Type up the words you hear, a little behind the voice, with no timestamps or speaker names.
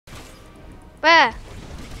Where?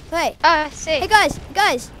 Wait. Oh, I see. Hey guys.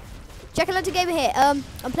 Jack and Lantern Gamer here. I'm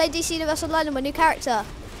playing DC Universe Online on my new character.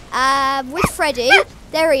 With Freddy.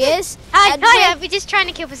 There he is. And We're just trying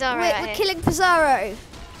to kill Bizarro. we're killing Bizarro,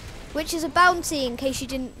 which is a bounty in case you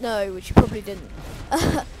didn't know, which you probably didn't.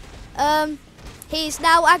 He's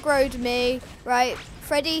now aggroed me. Right,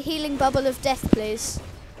 Freddy, healing bubble of death, please.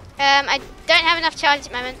 I don't have enough charge at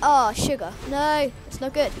the moment. Oh, sugar. No, it's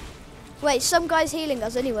not good. Wait, some guy's healing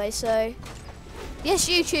us anyway, so... Yes,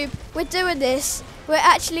 YouTube, we're doing this. We're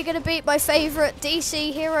actually going to beat my favourite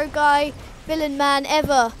DC hero guy, villain man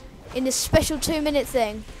ever in this special 2-minute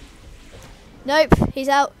thing. Nope, he's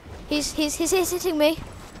out. He's hitting me.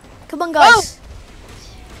 Come on, guys.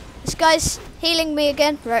 This guy's healing me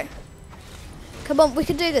again. Right. Come on, we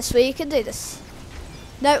can do this. We can do this.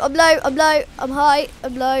 No, I'm low. I'm high.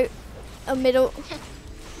 I'm low. I'm middle.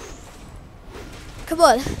 Come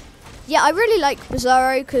on. Yeah, I really like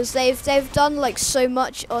Bizarro because they've done like so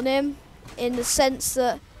much on him, in the sense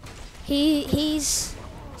that he's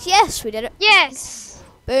yes, we did it. Yes.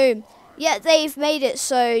 Boom. Yeah, they've made it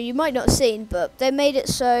so you might not have seen, but they made it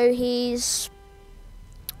so he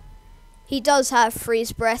does have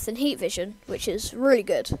freeze breath and heat vision, which is really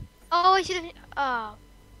good. Oh, I should have. Oh.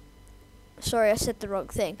 Sorry, I said the wrong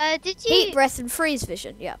thing. Did you? Heat breath and freeze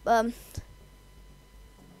vision. Yeah.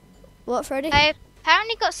 What, Freddy? I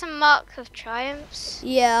apparently got some Mark of Triumphs.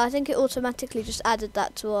 Yeah, I think it automatically just added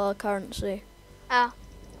that to our currency. Oh.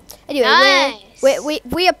 Anyway, Nice.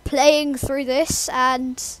 we are playing through this,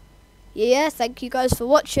 and yeah, thank you guys for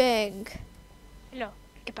watching. Hello.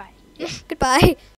 Goodbye. Goodbye.